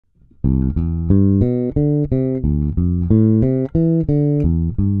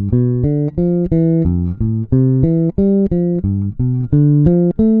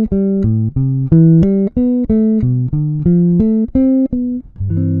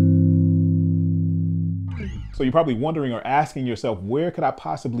So you're probably wondering or asking yourself, where could I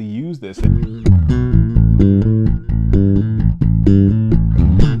possibly use this?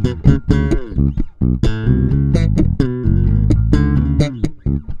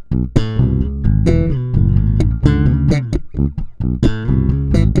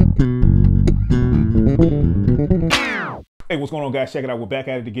 Hey, what's going on, guys? Check it out. We're back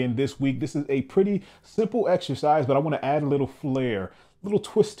at it again this week. This is a pretty simple exercise, but I want to add a little flair, a little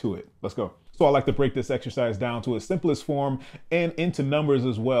twist to it. Let's go. So I like to break this exercise down to its simplest form and into numbers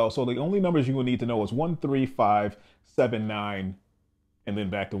as well. So the only numbers you will need to know is 1, 3, 5, 7, 9, and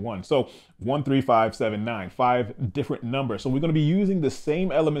then back to 1. So 1, 3, 5, 7, 9, 5 different numbers. So we're going to be using the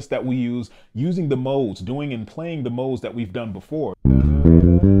same elements that we use using the modes, doing and playing the modes that we've done before.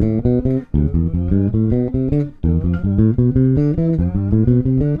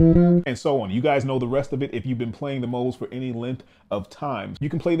 And so on. You guys know the rest of it if you've been playing the modes for any length of time. You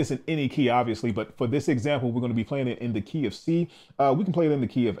can play this in any key, obviously, but for this example, we're going to be playing it in the key of C. We can play it in the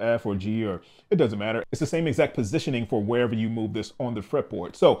key of F or G, or it doesn't matter. It's the same exact positioning for wherever you move this on the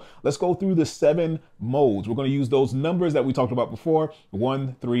fretboard. So let's go through the 7 modes. We're going to use those numbers that we talked about before: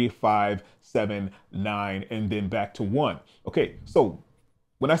 1, 3, 5, 7, 9, and then back to 1. Okay, so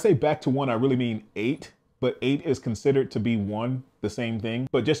when I say back to 1, I really mean 8. But 8 is considered to be 1, the same thing.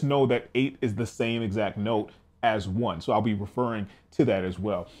 But just know that 8 is the same exact note as 1. So I'll be referring to that as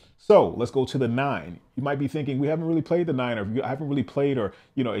well. So let's go to the 9. You might be thinking, we haven't really played the 9, or I haven't really played or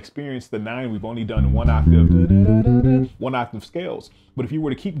experienced the 9. We've only done one octave scales. But if you were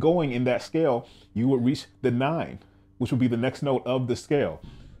to keep going in that scale, you would reach the 9, which would be the next note of the scale.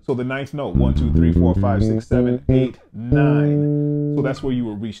 So the 9th note, 1, 2, 3, 4, 5, 6, 7, 8, 9. So that's where you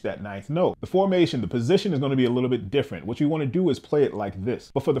will reach that 9th note. The formation, the position is going to be a little bit different. What you want to do is play it like this.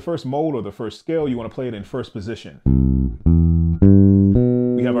 But for the first mode or the first scale, you want to play it in first position.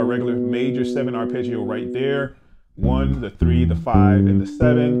 We have our regular major 7 arpeggio right there. 1, the 3, the 5, and the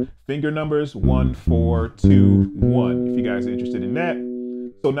 7. Finger numbers, 1, 4, 2, 1. If you guys are interested in that.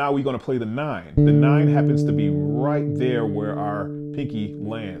 So now we're going to play the 9. The 9 happens to be right there where our pinky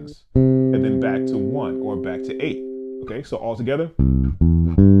lands, and then back to 1 or back to 8. Okay, so all together.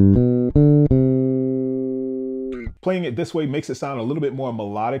 Playing it this way makes it sound a little bit more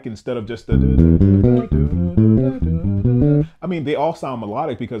melodic instead of just the. I mean, they all sound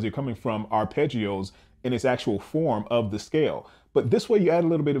melodic because they're coming from arpeggios in its actual form of the scale. But this way you add a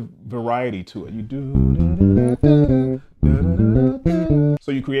little bit of variety to it. You do.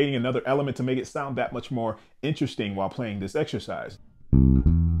 So you're creating another element to make it sound that much more interesting while playing this exercise.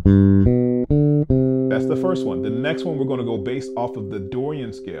 That's the first one. The next one, we're going to go based off of the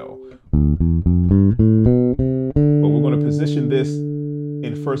Dorian scale. But we're going to position this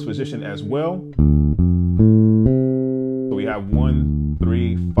in first position as well. So we have 1,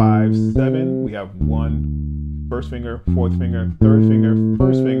 3, 5, 7. We have 1, first finger, fourth finger, third finger,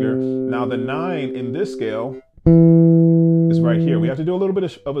 first finger. Now the 9 in this scale is right here. We have to do a little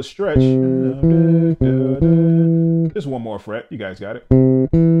bit of a stretch. Just one more fret. You guys got it.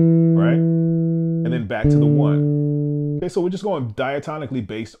 Right? And then back to the 1. Okay, so we're just going diatonically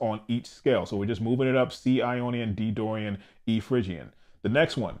based on each scale. So we're just moving it up: C Ionian, D Dorian, E Phrygian. The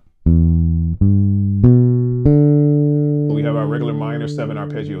next one. So we have our regular minor 7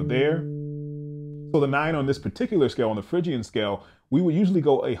 arpeggio there. So the 9 on this particular scale, on the Phrygian scale, we would usually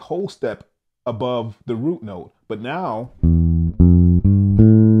go a whole step above the root note. But now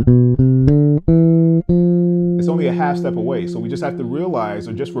it's only a half step away. So we just have to realize,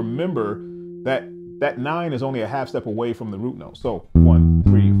 or just remember, that that 9 is only a half step away from the root note. So 1,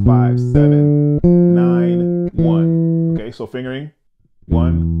 3, 5, 7, 9, 1. Okay, so fingering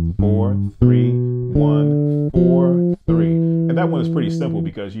 1, 4, 3, 1, 4, 3. And that one is pretty simple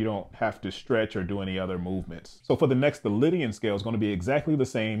because you don't have to stretch or do any other movements. So for the next, the Lydian scale is going to be exactly the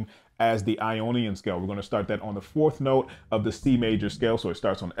same as the Ionian scale. We're going to start that on the 4th note of the C major scale. So it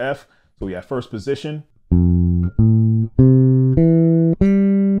starts on F. So we have first position.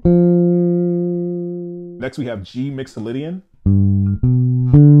 Next, we have G Mixolydian.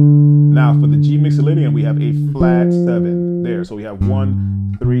 Now for the G Mixolydian, we have a flat 7 there. So we have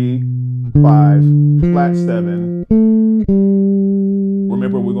 1, 3, 5, flat 7.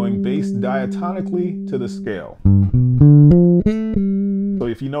 Remember, we're going bass diatonically to the scale. So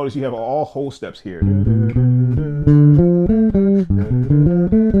if you notice, you have all whole steps here.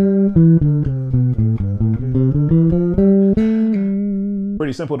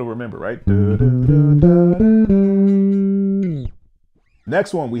 Pretty simple to remember, right?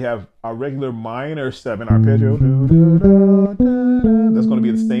 Next one, we have our regular minor 7 arpeggio. That's going to be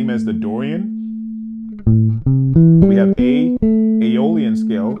the same as the Dorian. We have A, Aeolian scale.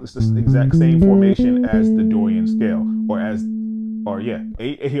 scale. It's the exact same formation as the Dorian scale,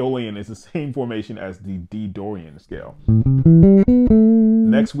 Aeolian is the same formation as the D Dorian scale.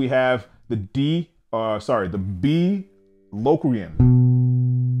 Next we have the B Locrian.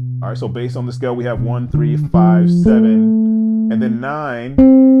 All right, so based on the scale, we have 1, 3, 5, 7, and then 9.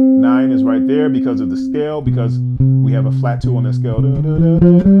 9 is right there because of the scale, because we have a flat 2 on the scale.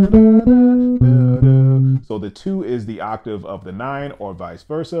 So the 2 is the octave of the 9, or vice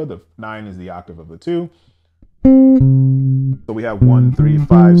versa. The 9 is the octave of the 2. So we have 1, 3,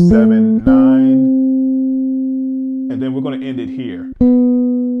 5, 7, 9. And then we're going to end it here.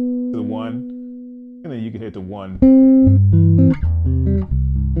 To the 1. And then you can hit the 1.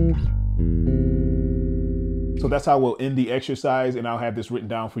 So that's how we'll end the exercise, and I'll have this written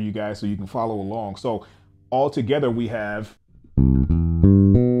down for you guys so you can follow along. So all together we have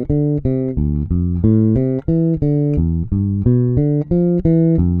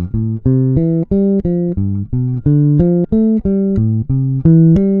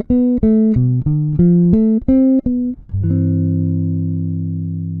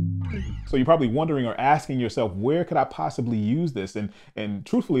So you're probably wondering or asking yourself, where could I possibly use this? And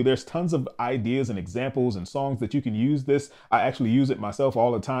truthfully, there's tons of ideas and examples and songs that you can use this. I actually use it myself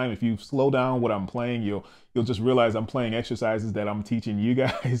all the time. If you slow down what I'm playing, you'll just realize I'm playing exercises that I'm teaching you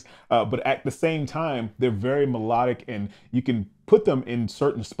guys. But at the same time, they're very melodic, and you can put them in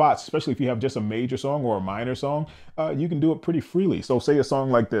certain spots, especially if you have just a major song or a minor song. You can do it pretty freely. So say a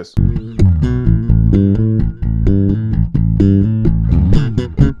song like this.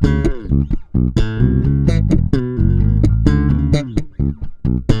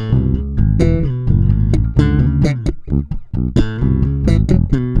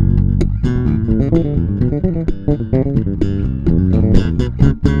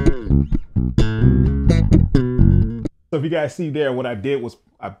 So if you guys see there, what I did was,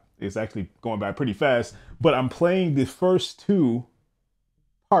 it's actually going by pretty fast, but I'm playing the first 2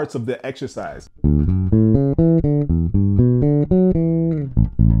 parts of the exercise.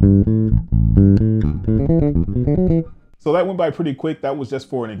 So that went by pretty quick. That was just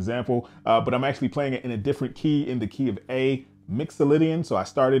for an example, but I'm actually playing it in a different key, in the key of A, Mixolydian. So I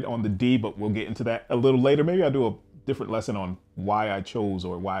started on the D, but we'll get into that a little later. Maybe I'll do a different lesson on why I chose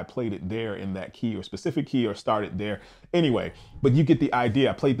or why I played it there in that key or specific key or started there. Anyway, but you get the idea.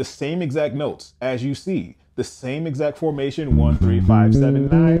 I played the same exact notes as you see, the same exact formation, 1, 3, 5, 7,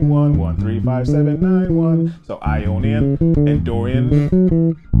 9, 1, 1, 3, 5, 7, 9, 1. So Ionian and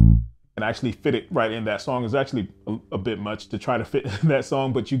Dorian. And I actually fit it right in that song. It's actually a bit much to try to fit in that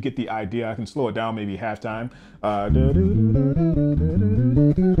song, but you get the idea. I can slow it down maybe halftime.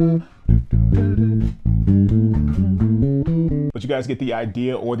 But you guys get the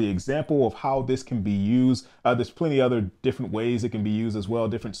idea or the example of how this can be used. There's plenty other different ways it can be used as well,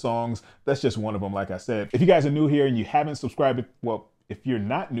 different songs. That's just one of them, like I said. If you guys are new here and you haven't subscribed, well, if you're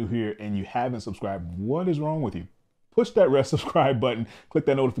not new here and you haven't subscribed, what is wrong with you? Push that red subscribe button, click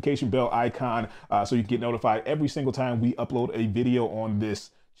that notification bell icon so you can get notified every single time we upload a video on this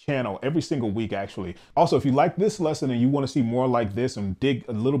channel, every single week actually. Also, if you like this lesson and you want to see more like this and dig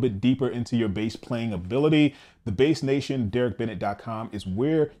a little bit deeper into your bass playing ability, the Bass Nation, DaricBennett.com is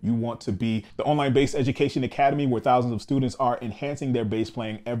where you want to be. The online bass education academy where thousands of students are enhancing their bass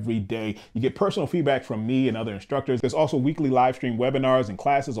playing every day. You get personal feedback from me and other instructors. There's also weekly live stream webinars and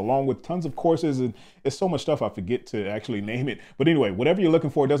classes along with tons of courses, and it's so much stuff I forget to actually name it. But anyway, whatever you're looking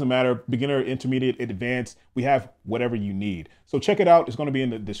for, it doesn't matter. Beginner, intermediate, advanced, we have whatever you need. So check it out. It's going to be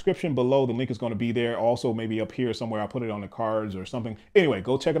in the description below. The link is going to be there. Also maybe up here somewhere. I'll put it on the cards or something. Anyway,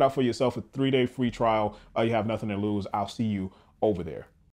 go check it out for yourself. A 3-day free trial. You have nothing to lose. I'll see you over there.